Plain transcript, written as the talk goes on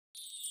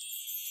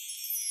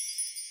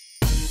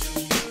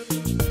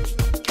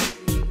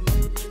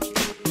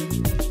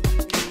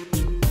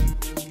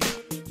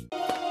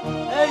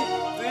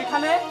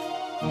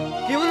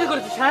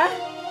হ্যাঁ?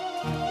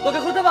 তোকে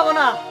খুঁজে পাবো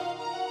না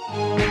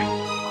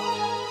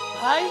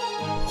ভাই।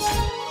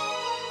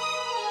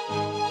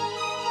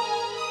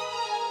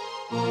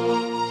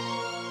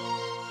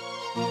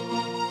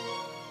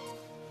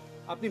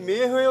 আপনি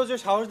মেয়ে হয়েও যে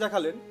সাহস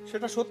দেখালেন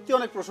সেটা সত্যি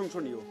অনেক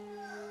প্রশংসনীয়।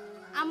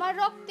 আমার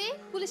রক্তে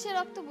পুলিশের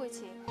রক্ত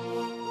বইছে।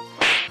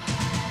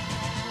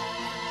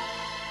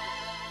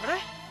 আরে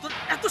তোর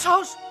এত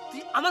সাহস,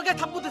 তুই আমার গায়ে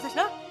থাপ্পড় দিছিস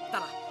না?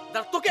 দাঁড়া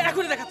দাঁড়া, তোকে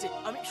এখনই দেখাচ্ছি।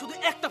 আমি শুধু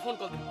একটা ফোন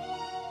কল দেব।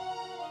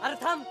 আরে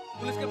থাম,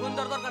 পুলিশকে ফোন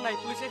দেওয়ার দরকার নাই,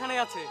 পুলিশ এখানেই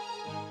আছে।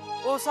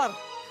 ও স্যার,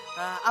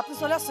 আপনি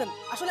চলে আসছেন।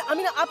 আসলে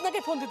আমি না আপনাকে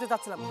ফোন দিতে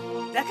চাচ্ছিলাম।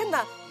 দেখেন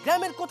না,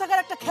 গ্রামের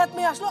কোথাকার একটা খ্যাত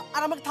মেয়ে আসলো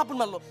আর আমাকে থাপ্পড়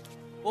মারলো।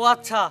 ও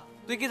আচ্ছা,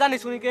 তুই কি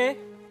জানিস উনি কে?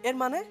 এর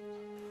মানে?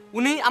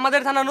 উনি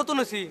আমাদের থানা নতুন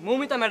ওসি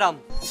মৌমিতা ম্যাডাম।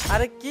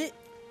 আরে কি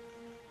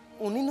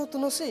উনি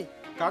নতুন ওসি?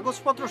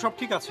 কাগজপত্র সব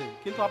ঠিক আছে,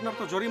 কিন্তু আপনার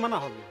তো জরিমানা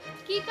হবে।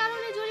 কি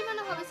কারণে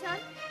জরিমানা হবে স্যার?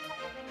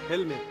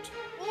 হেলমেট।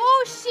 ও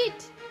শিট,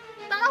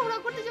 তাড়াহুড়া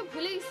করতে যে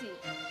ভুলে গেছি।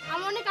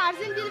 আমার অনেক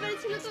আর্জেন্ট ডেলিভারি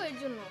ছিল তো এর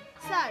জন্য।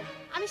 স্যার,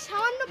 আমি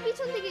সামান্য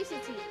পিছন থেকে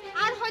এসেছি,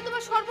 আর হয়তোবা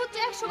সর্বোচ্চ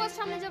 100 গজ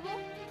সামনে যাব।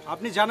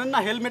 আপনি জানেন না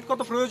হেলমেট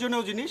কত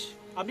প্রয়োজনীয় জিনিস?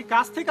 আপনি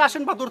কাছ থেকে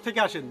আসেন বা দূর থেকে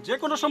আসেন, যে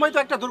কোনো সময় তো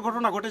একটা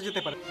দুর্ঘটনা ঘটে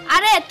যেতে পারে।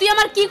 আরে তুই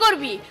আমার কি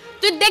করবি?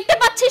 তুই দেখতে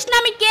পাচ্ছিস না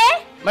আমি কে?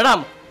 ম্যাডাম,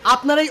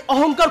 আপনার এই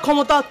অহংকার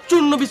ক্ষমতা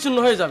চূর্ণ বিচূর্ণ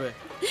হয়ে যাবে।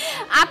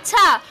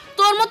 আচ্ছা,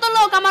 তোর মতো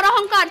লোক আমার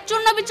অহংকার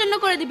চূর্ণ বিচূর্ণ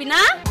করে দিবি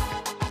না?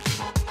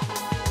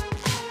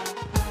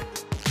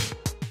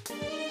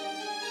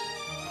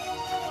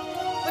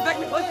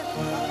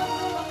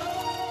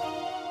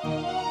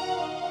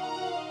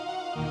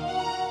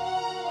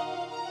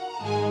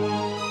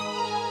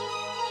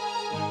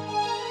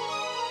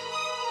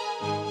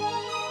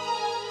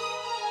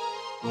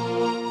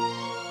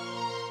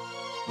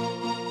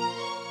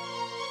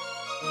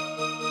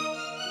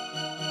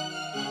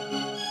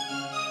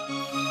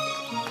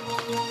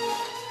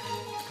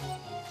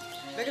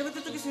 ব্যাগের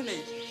ভিতরে তো কিছু নেই।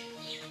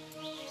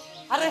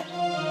 আরে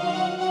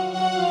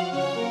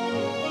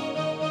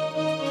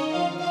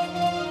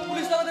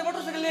পুলিশ তো আমাদের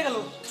মোটরসাইকেল নিয়ে গেল।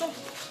 চল।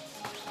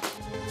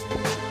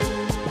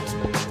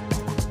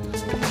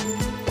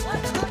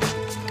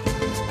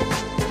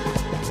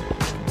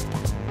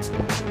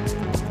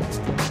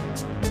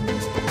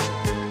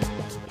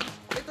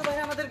 এই তো ভাই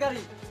আমাদের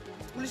গাড়ি।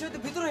 পুলিশ হয়তো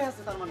ভিতরে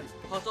আছে, তার মানে।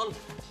 হ্যাঁ চল।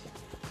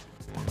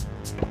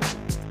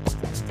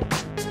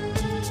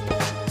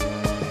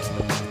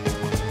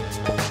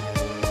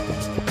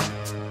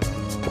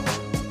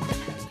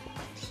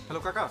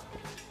 হ্যালো কাকা,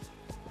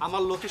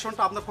 আমার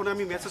লোকেশনটা আপনার ফোনে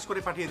আমি মেসেজ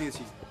করে পাঠিয়ে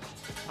দিয়েছি।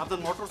 আপনার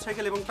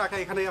মোটরসাইকেল এবং টাকা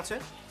এখানেই আছে,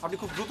 আপনি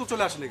খুব দ্রুত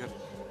চলে আসেন এখানে।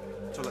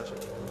 চলে আসেন।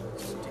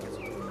 ঠিক আছে।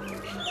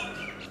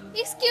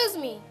 এক্সকিউজ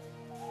মি,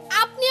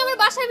 আপনি আমার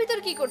বাসার ভিতর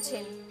কি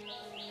করছেন?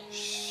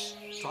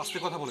 তো আস্তে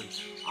কথা বলেন,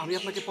 আমি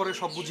আপনাকে পরে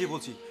সব বুঝিয়ে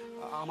বলছি।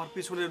 আমার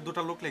পিছনের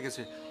দুটো লোক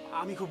লেগেছে,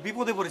 আমি খুব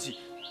বিপদে পড়েছি,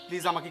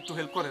 প্লিজ আমাকে একটু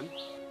হেল্প করেন।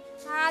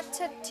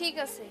 আচ্ছা ঠিক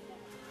আছে।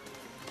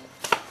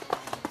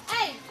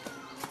 এই,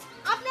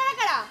 আপনারা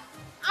কারা?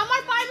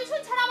 আমার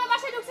পারমিশন ছাড়া আমার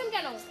বাসায় ঢুকছেন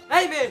কেন?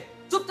 এই বে,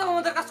 চুপচাপ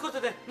আমাদের কাজ করতে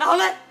দে, না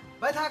হলে।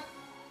 ভাই থাক,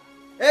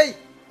 এই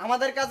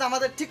আমাদের কাজ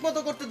আমাদের ঠিক মতো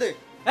করতে দে।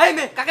 এই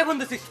মে, কাকে ফোন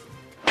দিছিস?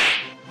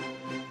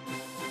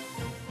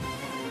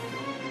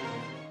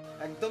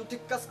 একদম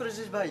ঠিক কাজ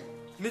করেছিস ভাই।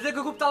 নিজেকে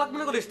খুব চালাক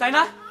মনে করিস তাই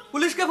না?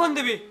 পুলিশকে ফোন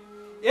দিবি।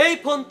 এই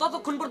ফোন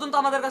ততক্ষণ পর্যন্ত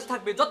আমাদের কাছে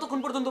থাকবে যতক্ষণ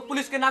পর্যন্ত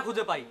পুলিশকে না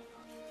খুঁজে পাই।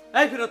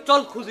 এই ফিরোজ,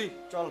 চল খুঁজি।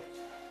 চল।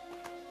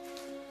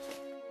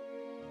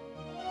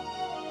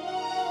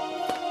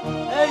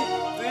 এই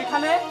তুই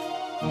এখানে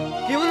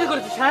কি মনে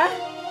করছিস? হ্যাঁ,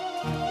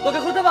 তোকে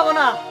খুঁজে পাবো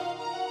না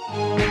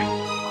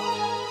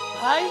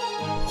ভাই।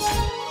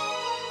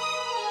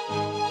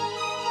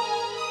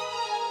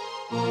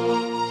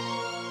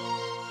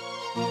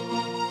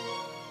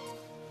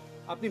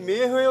 আপনি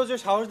মেয়ে হয়েও যে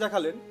সাহস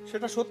দেখালেন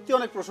সেটা সত্যি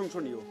অনেক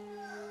প্রশংসনীয়।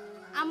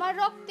 আমার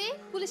রক্তে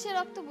পুলিশের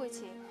রক্ত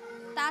বইছে।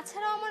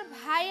 তাছাড়াও আমার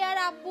ভাই আর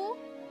আব্বু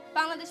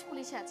বাংলাদেশ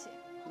পুলিশে আছে।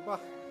 বাহ,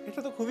 এটা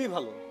তো খুবই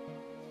ভালো।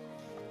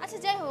 আচ্ছা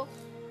যাই হোক,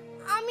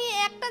 আমি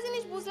একটা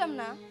জিনিস বুঝলাম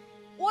না,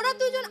 ওরা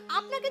দুজন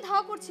আপনাকে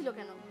ধাওয়া করছিল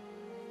কেন?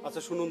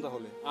 আচ্ছা শুনুন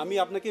তাহলে, আমি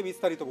আপনাকে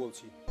বিস্তারিত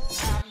বলছি।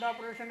 আপনি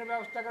অপারেশনের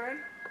ব্যবস্থা করেন।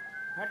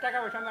 হ্যাঁ, টাকা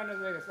পয়সা ম্যানেজ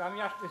হয়ে গেছে, আমি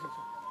আসতেছি।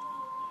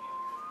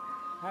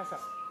 হ্যাঁ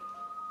স্যার।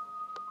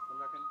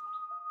 রাখেন।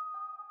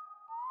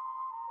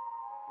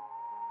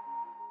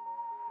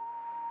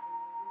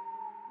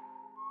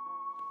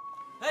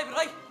 এই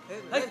ভাই,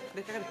 এই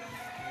দেখ টাকা দে।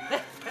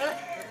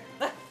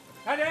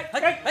 আরে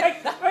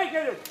এই কে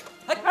রে?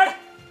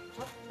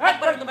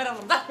 একবার কিন্তু বাইরে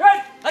আনলাম, যা। এই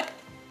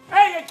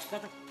এই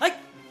এই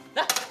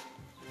যা,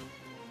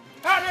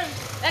 আরে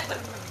একবার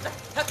যা।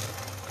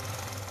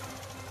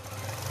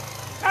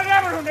 আরে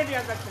আমার হুন্ডা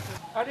নিয়ে যাচ্ছে।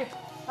 আরে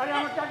আরে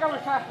আমার টাকা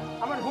পয়সা,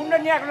 আমার হুন্ডা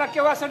নিয়ে গেল,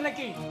 কেউ আছেন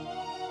নাকি?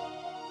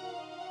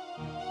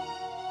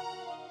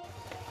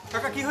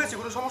 কাকা কি হয়েছে,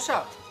 কোনো সমস্যা?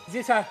 জি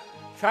স্যার,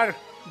 স্যার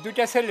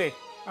দুইটা ছেলে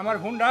আমার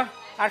হুন্ডা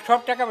আর সব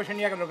টাকা পয়সা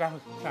নিয়ে গেল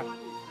স্যার।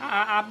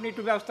 আপনি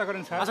একটু ব্যবস্থা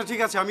করেন স্যার। আচ্ছা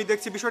ঠিক আছে, আমি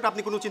দেখছি বিষয়টা,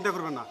 আপনি কোনো চিন্তা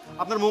করবেন না।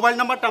 আপনার মোবাইল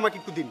নাম্বারটা আমাকে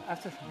একটু দিন।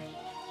 আচ্ছা স্যার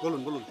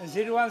বলুন বলুন।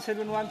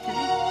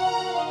 01713।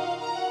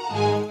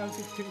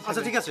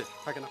 আচ্ছা ঠিক আছে,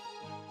 থাকে না।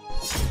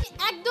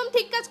 একদম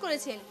ঠিক কাজ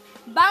করেছেন।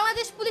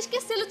 বাংলাদেশ পুলিশকে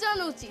সেলুট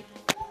জানানো উচিত।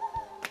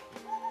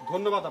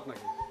 ধন্যবাদ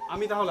আপনাকে,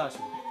 আমি তাহলে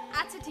আসি।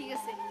 আচ্ছা ঠিক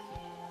আছে।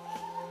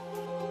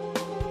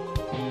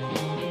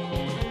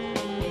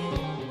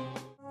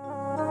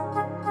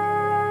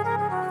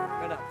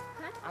 ম্যাডাম,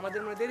 আমাদের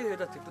মনে দেরি হয়ে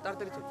যাচ্ছে, একটু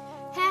তাড়াতাড়ি চল।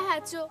 হ্যাঁ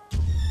হ্যাঁ চো।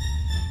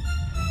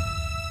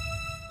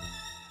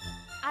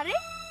 আরে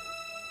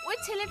ওই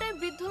ছেলেটা ওই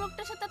বৃদ্ধ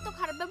লোকটার সাথে এত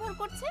খারাপ ব্যবহার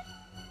করছে।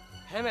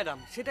 হ্যাঁ ম্যাডাম,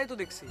 সেটাই তো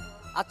দেখছি।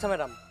 আচ্ছা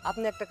ম্যাডাম,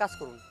 আপনি একটা কাজ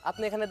করুন,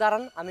 আপনি এখানে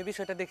দাঁড়ান, আমি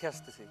বিষয়টা দেখে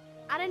আসতেছি।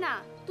 আরে না,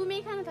 তুমি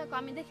এখানে থাকো,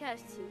 আমি দেখে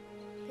আসছি।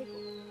 থেকো।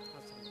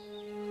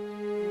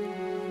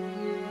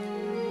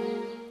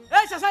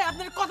 এই চাচা,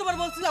 আপনার কতবার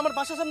বলছি আমার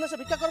বাসার সামনে এসে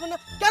ভিক্ষা করবেন না,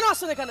 কেন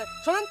আসছেন এখানে?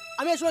 শোনেন,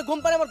 আমি এই সময় ঘুম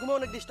পাড়ে, আমার ঘুমে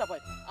অনেক ডিস্টার্ব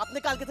হয়। আপনি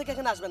কালকে থেকে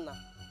এখানে আসবেন না।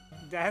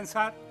 দেখেন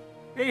স্যার,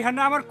 এইখানে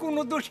আমার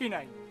কোনো দোষই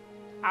নাই।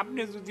 আপনি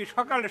যদি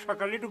সকালে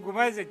সকালে একটু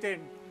ঘুমায় যেতেন,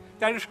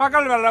 তাহলে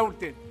সকালবেলা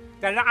উঠতেন,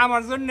 তাহলে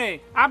আমার জন্যে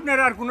আপনার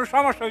আর কোনো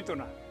সমস্যা হইতো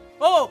না।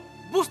 ও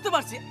বুঝতে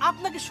পারছি,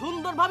 আপনাকে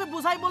সুন্দরভাবে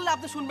বুঝাই বললে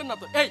আপনি শুনবেন না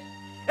তো। এই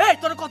এই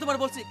তোর কতবার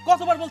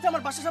বলছি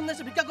আমার বাসার সামনে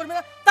এসে ভিক্ষা করবে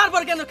না,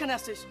 তারপর কেন এখানে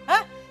আসছিস?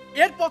 হ্যাঁ,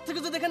 এরপর থেকে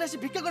যদি এখানে এসে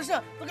ভিক্ষা করিস না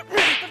তোকে।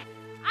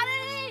 আরে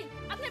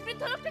আপনি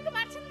বৃদ্ধ লোকটাকে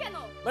মারছেন কেন?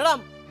 ম্যাডাম,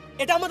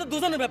 এটা আমাদের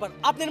দুজনের ব্যাপার,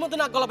 আপনি এর মধ্যে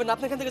নাক গলাবেন না,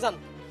 আপনি এখান থেকে যান।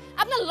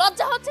 আপনার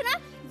লজ্জা হচ্ছে না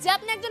যে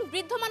আপনি একজন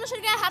বৃদ্ধ মানুষের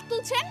গায়ে হাত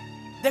তুলছেন?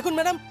 দেখুন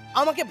ম্যাডাম,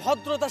 আমাকে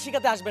ভদ্রতা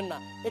শিখাতে আসবেন না,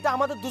 এটা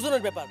আমাদের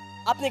দুজনের ব্যাপার।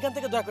 আপনি এখান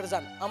থেকে দয়া করে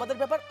যান, আমাদের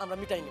ব্যাপার আমরা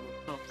মিটাই নেব।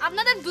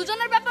 আপনাদের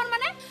দুজনের ব্যাপার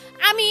মানে?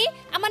 আমি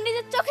আমার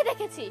নিজের চোখে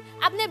দেখেছি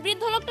আপনি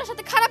বৃদ্ধ লোকটার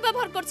সাথে খারাপ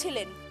ব্যবহার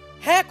করছিলেন।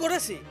 হ্যাঁ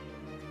করেছি,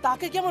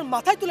 তাকে কি আমার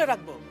মাথায় তুলে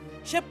রাখবো?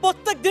 সে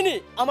প্রত্যেক দিনই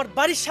আমার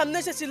বাড়ির সামনে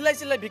এসে চিল্লাই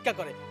চিল্লাই ভিক্ষা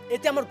করে,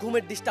 এতে আমার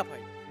ঘুমের ডিস্টার্ব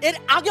হয়। এর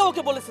আগে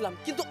ওকে বলেছিলাম,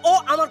 কিন্তু ও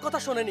আমার কথা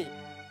শোনেনি।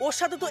 ওর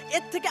সাথে তো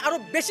এর থেকে আরো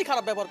বেশি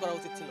খারাপ ব্যবহার করা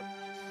উচিত ছিল।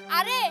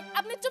 আরে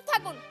আপনি চুপ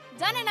থাকুন,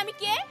 জানেন আমি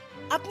কে?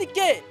 আপনি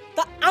কে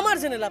তা আমার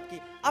জেনে লাভ কি?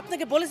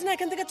 আপনাকে বলেছি না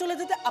এখান থেকে চলে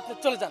যেতে, আপনি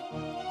চলে যান।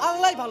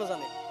 আল্লাহই ভালো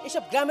জানে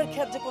এসব গ্রামের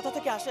খেত যে কোথা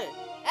থেকে আসে।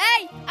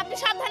 এই আপনি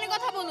সাবধানে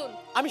কথা বলুন।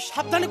 আমি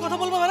সাবধানে কথা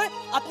বলবো মানে?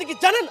 আপনি কি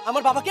জানেন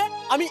আমার বাবাকে?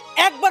 আমি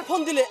একবার ফোন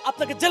দিলে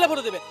আপনাকে জেলে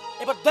ভরে দেবে।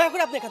 এবার দয়া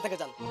করে আপনি এখান থেকে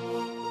যান।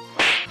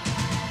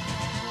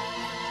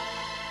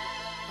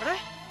 আরে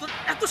তোর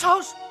এত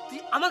সাহস, তুই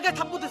আমার গায়ে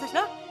থাপ্পড় দিছিস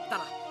না?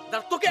 দাঁড়া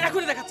দাঁড়া, তোকে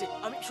এখনই দেখাচ্ছি,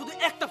 আমি শুধু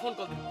একটা ফোন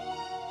কল দেব।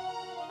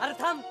 আরে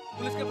থাম,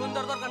 পুলিশকে ফোন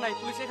দেওয়ার দরকার নাই,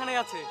 পুলিশ এখানেই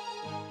আছে।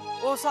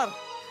 ও স্যার,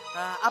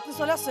 আপনি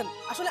চলে আসছেন।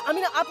 আসলে আমি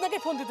না আপনাকে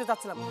ফোন দিতে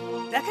চাচ্ছিলাম।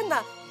 দেখেন না,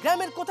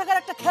 গ্রামের কোথাকার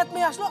একটা খেত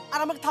মেয়ে আসলো আর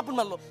আমাকে থাপ্পড়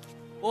মারলো।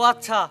 ও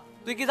আচ্ছা,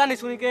 তুই কি জানিস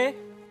উনি কে?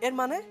 এর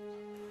মানে?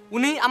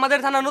 উনি আমাদের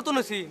থানা নতুন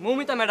ওসি,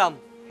 মৌমিতা ম্যাডাম।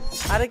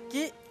 আরে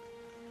কি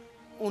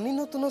উনি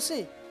নতুন ওসি?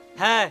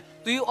 হ্যাঁ,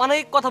 তুই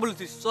অনেক কথা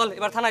বলছিস, চল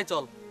এবার থানায়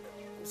চল।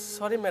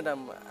 সরি ম্যাডাম,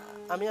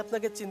 আমি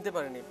আপনাকে চিনতে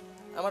পারিনি,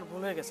 আমার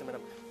ভুল হয়ে গেছে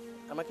ম্যাডাম,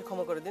 আমাকে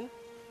ক্ষমা করে দিন।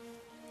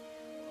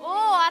 ও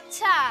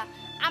আচ্ছা,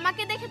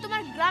 আমাকে দেখে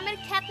তোমার গ্রামের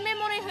খ্যাত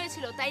মেয়ে মনে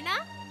হয়েছিল তাই না?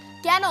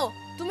 কেন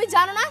তুমি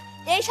জানো না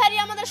এই শাড়ি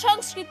আমাদের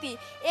সংস্কৃতি,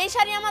 এই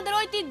শাড়ি আমাদের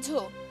ঐতিহ্য।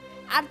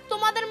 আর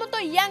তোমাদের মতো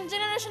ইয়াং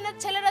জেনারেশনের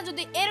ছেলেরা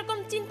যদি এরকম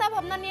চিন্তা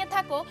ভাবনা নিয়ে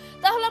থাকো,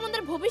 তাহলে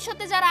আমাদের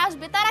ভবিষ্যতে যারা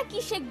আসবে তারা কি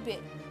শিখবে?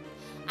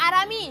 আর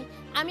আমি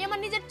আমার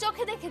নিজের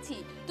চোখে দেখেছি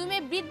তুমি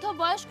বৃদ্ধ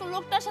বয়স্ক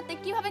লোকটার সাথে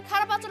কিভাবে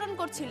খারাপ আচরণ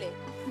করছিলে।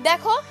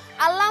 দেখো,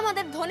 আল্লাহ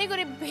আমাদের ধনী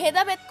গরিব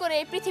ভেদাভেদ করে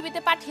এই পৃথিবীতে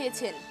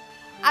পাঠিয়েছেন।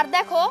 আর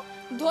দেখো,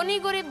 ধনী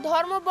গরিব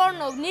ধর্ম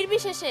বর্ণ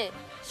নির্বিশেষে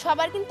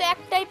সবার কিন্তু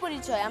একটাই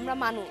পরিচয়, আমরা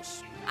মানুষ।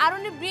 আর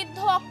উনি বৃদ্ধ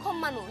অক্ষম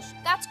মানুষ,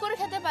 কাজ করে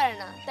খেতে পারে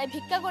না, তাই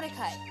ভিক্ষা করে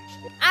খায়।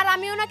 আর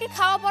আমি ওনাকে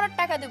খাওয়া পড়ার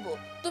টাকা দেব,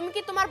 তুমি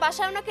কি তোমার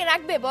বাসায় ওনাকে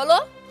রাখবে বলো?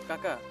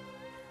 কাকা,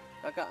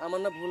 কাকা আমার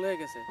না ভুল হয়ে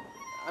গেছে,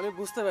 আমি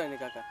বুঝতে পারিনি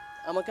কাকা,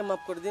 আমাকে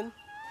মাফ করে দিন।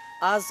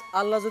 আজ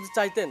আল্লাহ যদি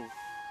চাইতেন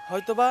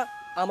হয়তোবা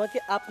আমাকে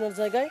আপনার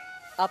জায়গায়,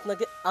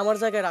 আপনাকে আমার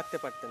জায়গায় রাখতে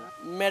পারতেন।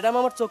 ম্যাডাম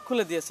আমার চোখ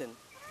খুলে দিয়েছেন।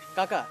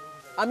 কাকা,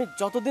 আমি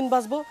যতদিন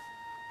বাঁচবো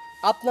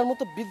আপনার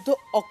মতো বৃদ্ধ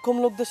অক্ষম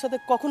লোকদের সাথে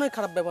কখনোই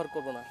খারাপ ব্যবহার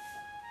করব না,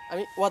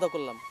 আমি ওয়াদা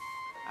করলাম।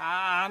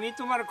 আমি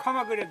তোমার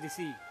ক্ষমা করে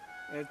দিছি।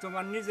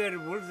 তোমার নিজের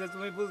ভুল যে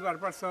তুমি বুঝবার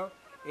পারছো,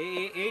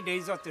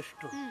 এইটাই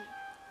যথেষ্ট।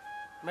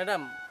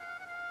 ম্যাডাম,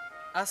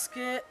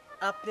 আজকে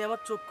আপনি আমার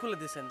চোখ খুলে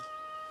দিয়েছেন।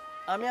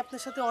 আমি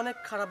আপনার সাথে অনেক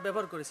খারাপ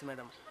ব্যবহার করেছি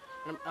ম্যাডাম,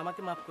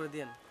 আমাকে মাফ করে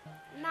দিয়েন।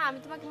 না, আমি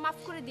তোমাকে মাফ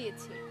করে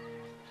দিয়েছি।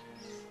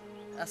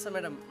 আচ্ছা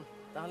ম্যাডাম,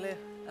 তাহলে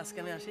আজকে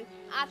আমি আসি।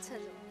 আচ্ছা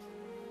যাও।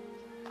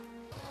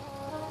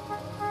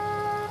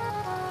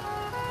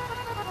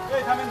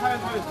 এই থামেন থামেন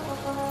থামেন,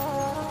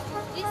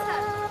 জি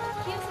স্যার।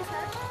 কি হয়েছে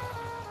স্যার?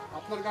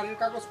 আপনার গাড়ির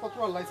কাগজপত্র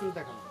আর লাইসেন্স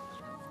দেখান।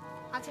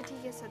 আচ্ছা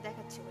ঠিক আছে স্যার,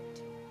 দেখাচ্ছি। ওয়েট।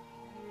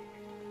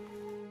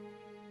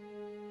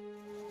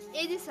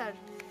 এই যে স্যার,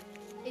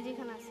 এই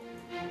যেখানে আছে।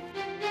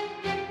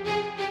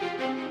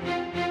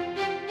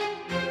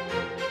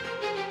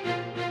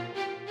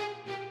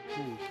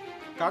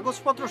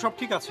 কাগজপত্র সব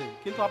ঠিক আছে,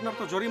 কিন্তু আপনার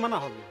তো জরিমানা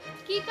হবে।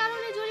 কি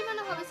কারণে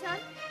জরিমানা হবে স্যার?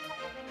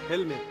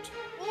 হেলমেট।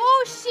 ও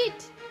শিট,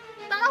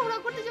 তাড়াহুড়া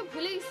করতে যে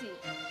ভুলে গেছি।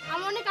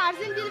 আমার অনেক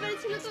আর্জেন্ট ডেলিভারি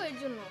ছিল তো এর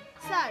জন্য।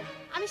 স্যার,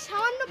 আমি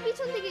সামান্য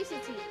পিছন থেকে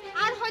এসেছি,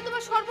 আর হয়তোবা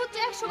সর্বোচ্চ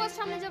 100 গজ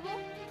সামনে যাব।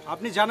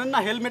 আপনি জানেন না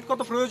হেলমেট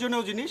কত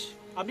প্রয়োজনীয় জিনিস?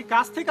 আপনি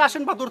কাছ থেকে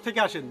আসেন বা দূর থেকে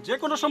আসেন, যে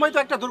কোনো সময় তো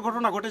একটা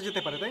দুর্ঘটনা ঘটে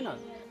যেতে পারে, তাই না?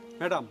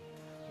 ম্যাডাম,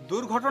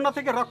 দুর্ঘটনা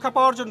থেকে রক্ষা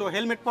পাওয়ার জন্য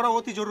হেলমেট পরা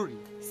অতি জরুরি।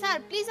 স্যার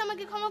প্লিজ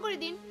আমাকে ক্ষমা করে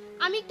দিন,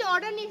 আমি একটা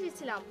অর্ডার নিয়ে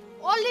এসেছিলাম,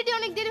 অলরেডি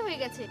অনেক দেরি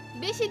হয়ে গেছে,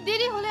 বেশি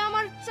দেরি হলে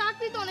আমার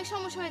চাকরিতে অনেক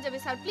সমস্যা হয়ে যাবে।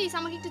 স্যার প্লিজ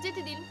আমাকে একটু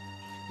যেতে দিন।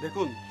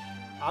 দেখুন,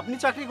 আপনি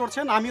চাকরি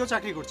করছেন, আমিও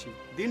চাকরি করছি,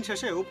 দিন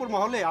শেষে উপর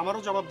মহলে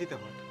আমারও জবাব দিতে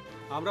হয়।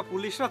 আমরা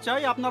পুলিশরা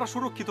চাই আপনারা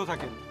সুরক্ষিত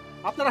থাকেন।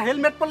 আপনারা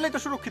হেলমেট পরলেই তো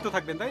সুরক্ষিত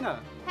থাকবেন, তাই না?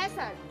 হ্যাঁ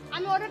স্যার,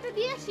 আমি অর্ডারটা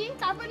দিয়ে আসি,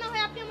 তারপর না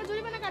হয় আপনি আমার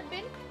জরিমানা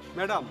কাটবেন।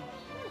 ম্যাডাম,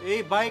 এই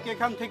বাইক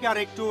এখান থেকে আর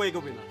একটু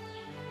এগোবে না।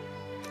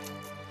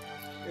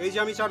 এই যে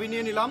আমি চাবি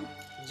নিয়ে নিলাম,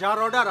 যার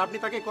অর্ডার আপনি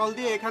তাকে কল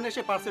দিয়ে এখানে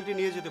এসে পার্সেলটি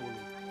নিয়ে যেতে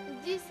বলুন।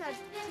 জি স্যার,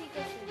 ঠিক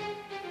আছে।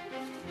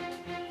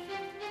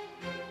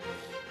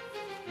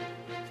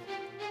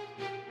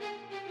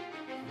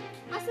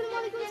 আসসালামু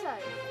আলাইকুম স্যার।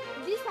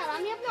 জি স্যার,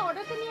 আমি আপনার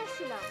অর্ডারটা নিয়ে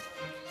আসছিলাম।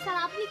 স্যার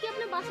আপনি কি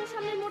আপনার বাসার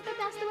সামনের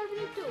মোড়টাতে আসতে পারবেন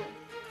একটু?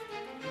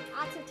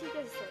 আচ্ছা ঠিক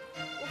আছে স্যার।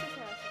 ওকে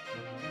স্যার, আসুন।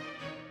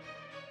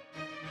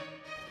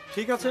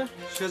 ঠিক আছে,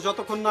 সে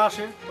যতক্ষণ না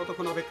আসে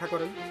ততক্ষণ অপেক্ষা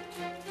করেন।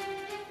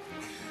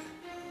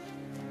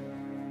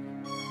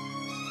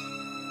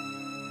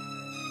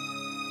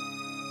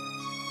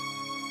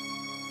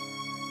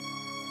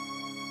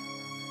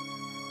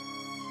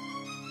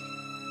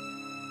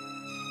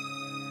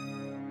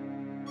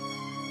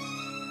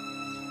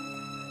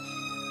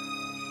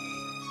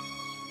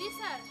 জি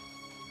স্যার।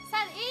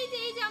 স্যার এই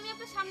যে আমি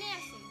আপনার সামনে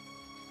আছি।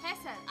 হ্যাঁ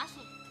স্যার,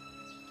 আসুন।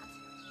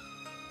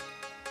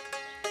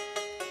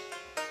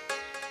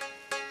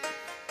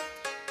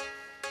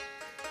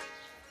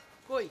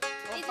 কই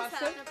এই যে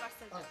স্যার আপনার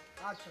পার্সেলটা।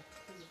 আচ্ছা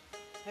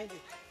থ্যাংক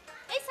ইউ।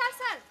 এই স্যার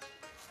স্যার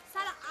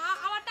স্যার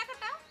আমার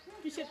টাকাটা।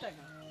 কিসের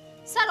টাকা?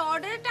 স্যার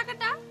অর্ডারের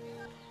টাকাটা।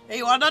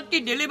 এই অর্ডারটি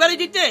ডেলিভারি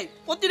দিতে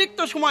অতিরিক্ত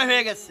সময়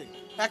হয়ে গেছে,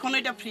 এখন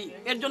এটা ফ্রি,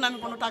 এর জন্য আমি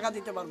কোনো টাকা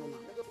দিতে পারবো না।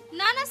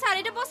 না না স্যার,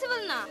 এটা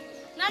পসিবল না।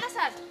 না না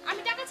স্যার,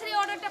 আমি টাকা ছেড়ে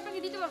অর্ডারটা আপনাকে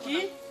দিতে পারবো কি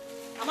না।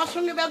 আমার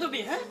সঙ্গে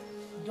বেয়াদবি? হ্যাঁ,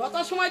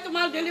 যথাসময় তো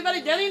মাল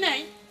ডেলিভারি দেরি নেই,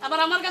 আবার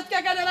আমার কাছে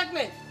কেড়ে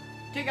রাখলে?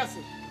 ঠিক আছে,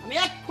 আমি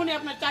এক্ষুনি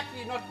আপনার চাকরি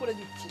নোট করে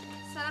দিচ্ছি।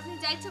 স্যার আপনি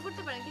যা ইচ্ছা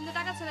করতে পারেন, কিন্তু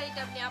টাকা ছাড়া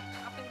এটা আপনি আপনাকে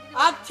দিতে পারবো না।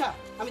 আচ্ছা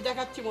আমি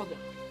দেখাচ্ছি মজা।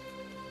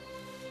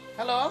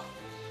 হ্যালো,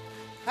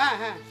 হ্যাঁ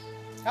হ্যাঁ,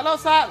 হ্যালো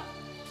স্যার,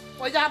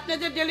 ওই যে আপনি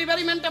যে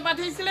ডেলিভারি ম্যানটা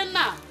পাঠিয়েছিলেন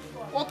না,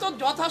 ও তো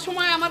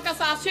যথাসময় আমার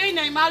কাছে আসেই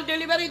নাই, মাল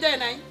ডেলিভারি দেয়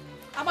নাই,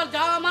 আবার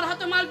যা আমার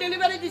হাতে মাল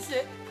ডেলিভারি দিচ্ছে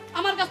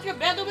আমার কাছ থেকে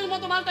বেদবির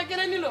মতো মালটা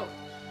কেড়ে নিল।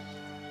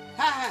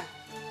 হ্যাঁ হ্যাঁ,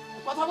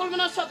 কথা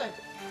বলবেন ওর সাথে?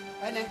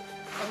 তাই না,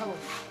 কথা বল।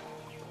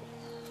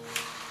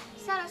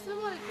 স্যার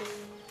আসসালামু আলাইকুম।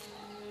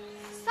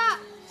 স্যার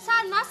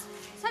স্যার না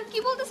স্যার, কি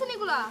বলতেছেন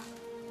এগুলা?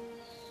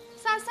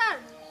 স্যার স্যার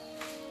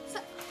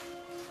স্যার-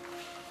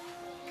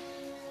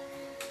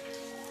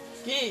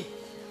 কি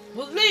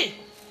বুঝলি?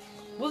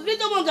 বুঝলি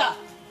তো মজা?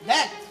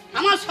 দেখ,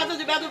 আমার সাথে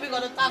যে বেদবি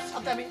করে তার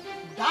সাথে আমি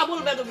ডাবল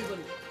বেদবি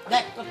করি।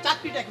 দেখ তোর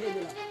চাকরিটা খেয়ে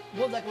দিলাম,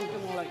 বোঝ এখন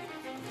কেমন লাগে।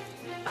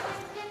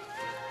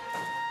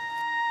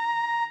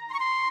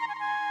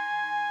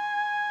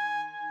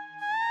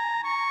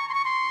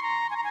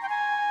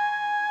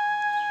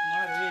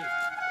 আরে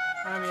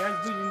আমি আজ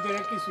দুদিন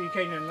ধরে কিছুই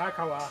খাই না, না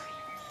খাওয়া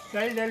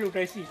চাই ডাল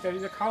উঠাইছি, তাই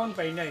যে খাওয়ান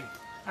পাই নাই,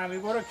 আমি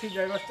বড়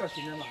খিদায়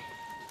বাঁচতেছি না মা।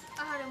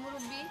 আহারে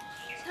মুরব্বি,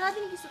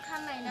 সারাদিন কিছু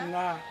খান নাই না?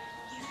 না,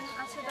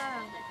 আচ্ছা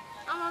দাঁড়ান,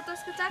 আমার তো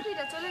আজকে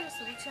চাকরিটা চলে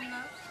গেছে, বুঝছেন না?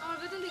 আমার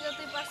বেতন থেকে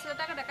তো এই পার্সেলের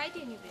টাকাটা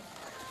কাটিয়ে নিবে।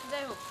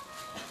 যাই হোক,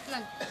 না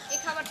এই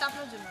খাবারটা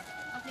আপনার জন্য,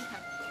 আপনি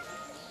খান।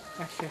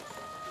 আচ্ছা,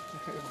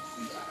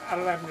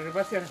 আল্লাহ আপনার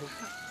বাঁচিয়ে রাখুক,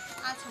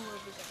 আচ্ছা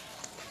মুরব্বি।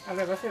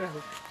 আল্লাহ বাঁচিয়ে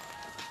রাখুক।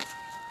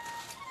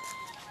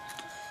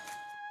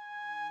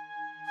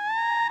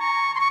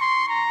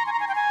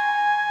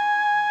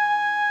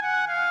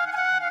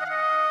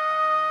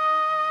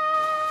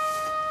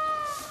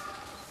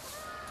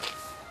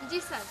 জি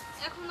স্যার,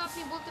 এখন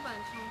আপনি বলতে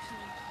পারেন, সমস্যা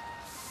নেই।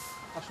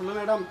 আসলে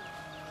ম্যাডাম,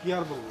 কি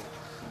আর বলবো,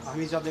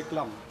 আমি যা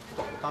দেখলাম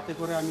তাতে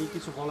করে আমি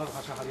কিছু বলার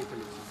ভাষা হারিয়ে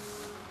ফেলেছি।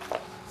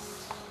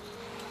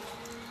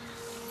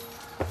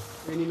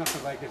 এই নিন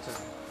আপনার বাইকের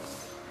চাবি,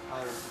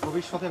 আর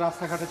ভবিষ্যতে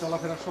রাস্তাঘাটে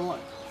চলাফেরার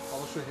সময়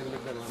অবশ্যই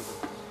হেলমেট ব্যবহার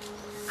করবেন।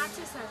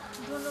 আচ্ছা স্যার,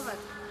 ধন্যবাদ।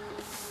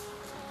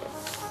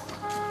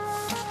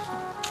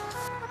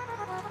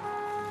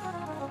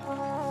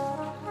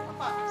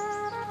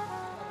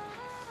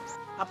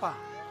 আপা,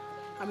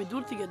 আমি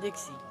দূর থেকে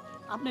দেখছি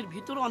আপনার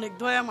ভিতরে অনেক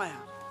দয়া মায়া,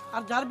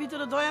 আর যার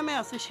ভিতরে দয়া মায়া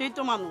আছে সেই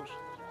তো মানুষ।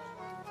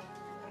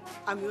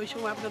 আমি ওই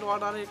সময় আপনার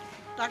অর্ডারের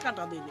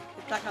টাকাটা দিলে,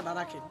 টাকাটা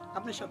রাখেন,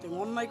 আপনার সাথে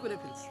অন্যায় করে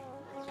ফেলছি।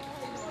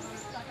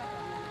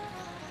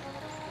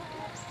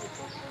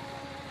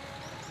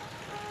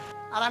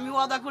 আর আমি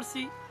ওয়াদা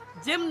করছি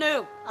যেমনি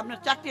হোক আপনার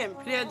চাকরি আমি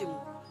ফিরিয়ে দিব,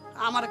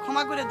 আমার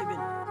ক্ষমা করে দিবেন।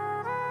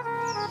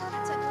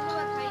 আচ্ছা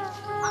ধন্যবাদ ভাই।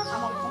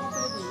 আমার ক্ষমা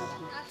করে দিন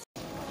আপনি।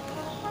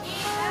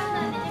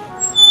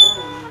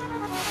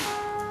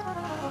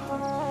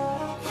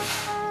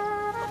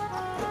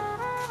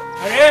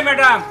 আরে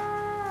ম্যাডাম,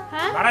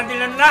 হ্যাঁ ভাড়া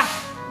দিলেন না?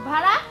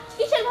 ভাড়া?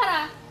 কিসের ভাড়া?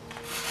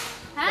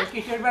 হ্যাঁ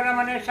কিসের ভাড়া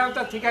মানে?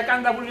 সাউথা থেকে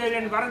কান্দা বুলিয়ে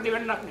এলেন, ভাড়া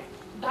দিবেন না আপনি?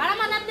 ভাড়া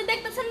মানে আপনি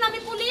দেখতেছেন না আমি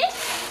পুলিশ?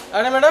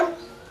 আরে ম্যাডাম,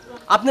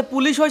 আপনি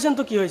পুলিশ হয়েছেন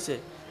তো কি হয়েছে,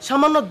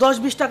 সামান্য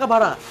 10-20 টাকা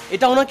ভাড়া,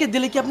 এটা ওনাকে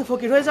দিলে কি আপনি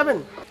ফকির হয়ে যাবেন?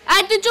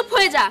 আয় তুই চুপ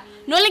হয়ে যা,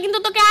 নইলে কিন্তু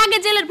তোকে আগে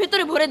জেলের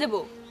ভেতরে ভরে দেব।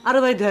 আরে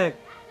ভাই দেখ,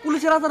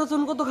 পুলিশের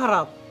আচরণ কত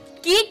খারাপ।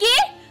 কি কি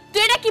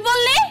তুই এটা কি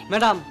বললি?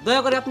 ম্যাডাম,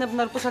 দয়া করে আপনি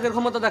আপনার পোশাকের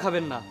ক্ষমতা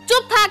দেখাবেন না।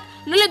 চুপ থাক,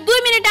 নইলে 2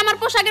 মিনিটে আমার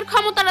পোশাকের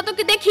ক্ষমতাটা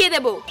তোকে দেখিয়ে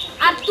দেব।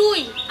 আর তুই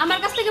আমার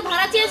কাছ থেকে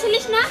ভাড়া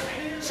চেয়েছিলিস না,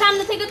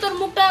 সামনে থেকে তোর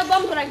মুখটা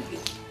বন্ধ রাখবি।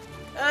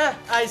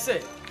 আইছে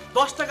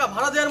 10 টাকা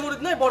ভাড়া দেওয়ার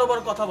মুরিদ নাই, বড়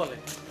বড় কথা বলে।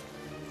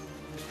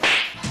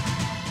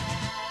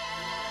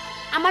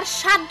 আমার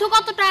সাধ্য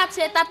কতটা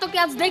আছে তা তোকে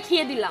আজ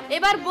দেখিয়ে দিলাম।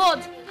 এবার বোঝ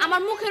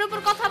আমার মুখের উপর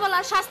কথা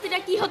বলার শাস্তিটা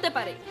কি হতে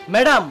পারে।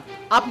 ম্যাডাম,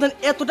 আপনার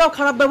এতটাও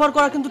খারাপ ব্যবহার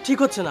করা কিন্তু ঠিক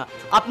হচ্ছে না।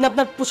 আপনি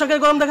আপনার পোশাকের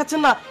গরম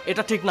দেখাচ্ছেন না,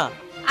 এটা ঠিক না।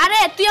 আরে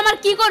তুই আমার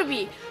কি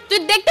করবি? তুই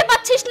দেখতে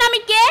পাচ্ছিস না আমি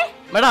কে?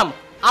 ম্যাডাম,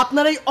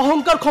 আপনার এই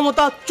অহংকার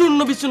ক্ষমতা চূর্ণ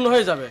বিচূর্ণ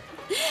হয়ে যাবে।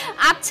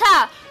 আচ্ছা,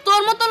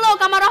 তোর মতো লোক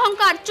আমার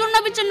অহংকার চূর্ণ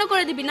বিচূর্ণ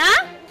করে দিবি না?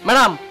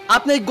 ম্যাডাম,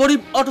 আপনি এই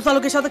গরিব অটো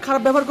চালকের সাথে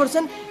খারাপ ব্যবহার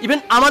করছেন, ইভেন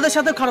আমাদের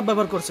সাথে খারাপ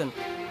ব্যবহার করছেন।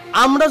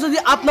 আমরা যদি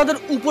আপনাদের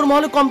উপর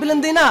মহলে কমপ্লেন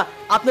দিই না,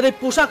 আপনার এই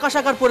পোশাক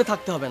আশাক আর পরে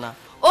থাকতে হবে না।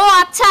 ও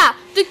আচ্ছা,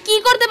 তুই কি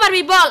করতে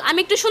পারবি বল, আমি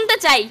একটু শুনতে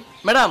চাই।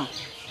 ম্যাডাম,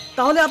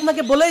 তাহলে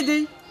আপনাকে বলেই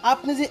দিই,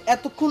 আপনি যে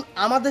এতক্ষণ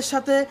আমাদের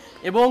সাথে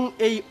এবং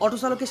এই অটো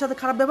চালকের সাথে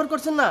খারাপ ব্যবহার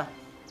করছেন না,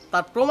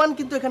 তার প্রমাণ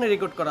কিন্তু এখানে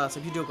রেকর্ড করা আছে,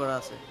 ভিডিও করা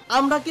আছে।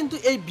 আমরা কিন্তু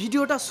এই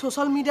ভিডিওটা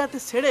সোশ্যাল মিডিয়াতে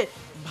ছেড়ে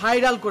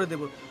ভাইরাল করে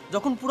দেব।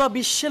 যখন পুরো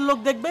বিশ্বের লোক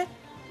দেখবে,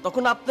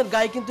 তখন আপনার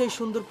গায়ে কিন্তু এই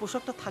সুন্দর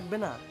পোশাকটা থাকবে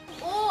না।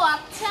 ও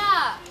আচ্ছা,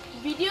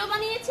 ভিডিও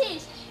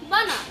বানিয়েছিস?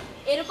 বানা,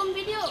 এরকম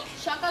ভিডিও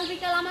সকাল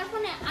বিকাল আমার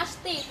ফোনে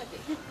আসতেই থাকে।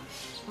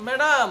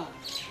 ম্যাডাম,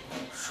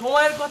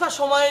 সময়ের কথা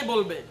সময়ই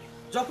বলবে।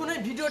 যখন এই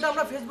ভিডিওটা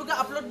আমরা ফেসবুকে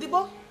আপলোড দিব,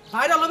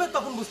 ভাইরাল হবে,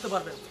 তখন বুঝতে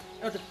পারবেন।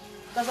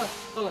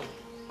 চলেন।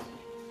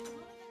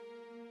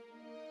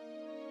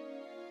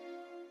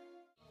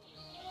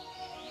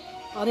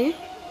 আরে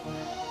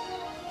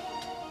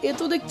এ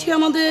তো দেখছি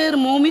আমাদের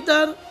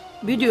মৌমিতার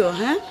ভিডিও।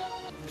 হ্যাঁ,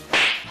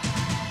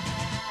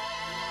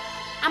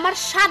 আমার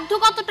সাধ্য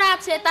কতটা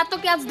আছে তা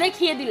তোকে আজ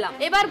দেখিয়ে দিলাম।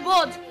 এবার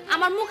বোঝ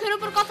আমার মুখের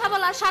উপর কথা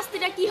বলার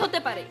শাস্তিটা কি হতে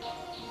পারে।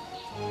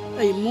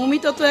 এই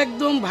মৌমিতা তো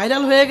একদম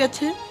ভাইরাল হয়ে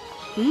গেছে।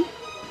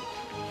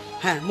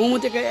 হ্যাঁ,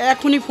 মৌমিতাকে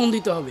এখনই ফোন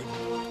দিতে হবে।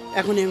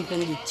 এখনই আমি ফোন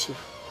দিচ্ছি।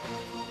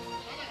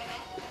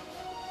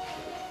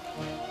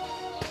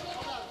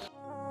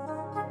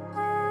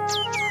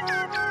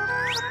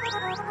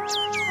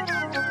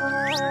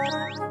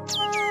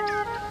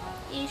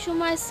 এই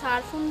সময় স্যার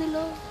ফোন দিল।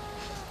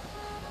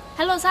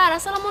 হ্যালো স্যার,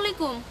 আসসালামু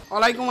আলাইকুম।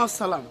 ওয়ালাইকুম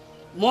আসসালাম।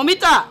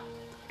 মৌমিতা,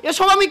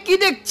 এসব আমি কি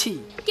দেখছি?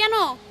 কেন,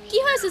 কি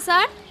হয়েছে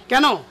স্যার?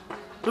 কেন,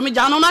 তুমি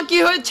জানো না কি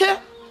হয়েছে?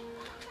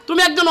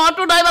 তুমি একজন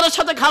অটো ড্রাইভারের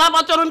সাথে খারাপ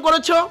আচরণ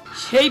করেছো,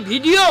 সেই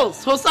ভিডিও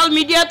সোশ্যাল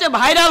মিডিয়াতে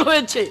ভাইরাল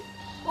হয়েছে।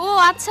 ও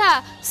আচ্ছা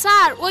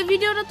স্যার, ওই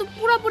ভিডিওটা তো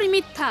পুরোপুরি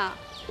মিথ্যা।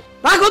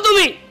 রাখো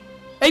তুমি,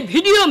 এই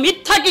ভিডিও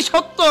মিথ্যা কি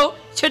সত্য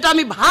সেটা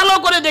আমি ভালো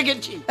করে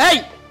দেখেছি। এই,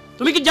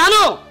 তুমি কি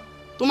জানো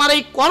তোমার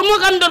এই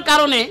কর্মকাণ্ডের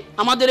কারণে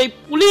আমাদের এই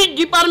পুলিশ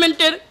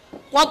ডিপার্টমেন্টের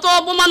কত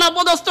অপমান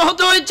অপদস্থ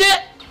হতে হয়েছে?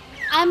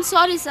 I am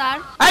sorry sir.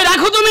 এই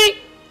রাখো তুমি,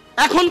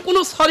 এখন কোনো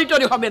সরি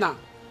টরি হবে না।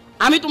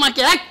 আমি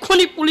তোমাকে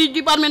এক্ষুনি পুলিশ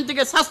ডিপার্টমেন্ট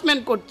থেকে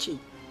সাসপেন্ড করছি।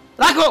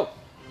 রাখো,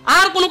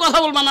 আর কোনো কথা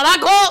বলবা না,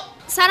 রাখো।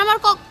 স্যার আমার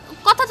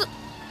কথা তো।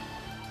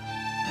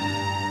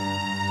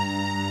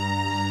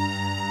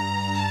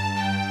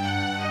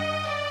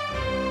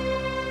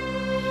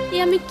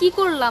 আমি কি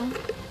করলাম?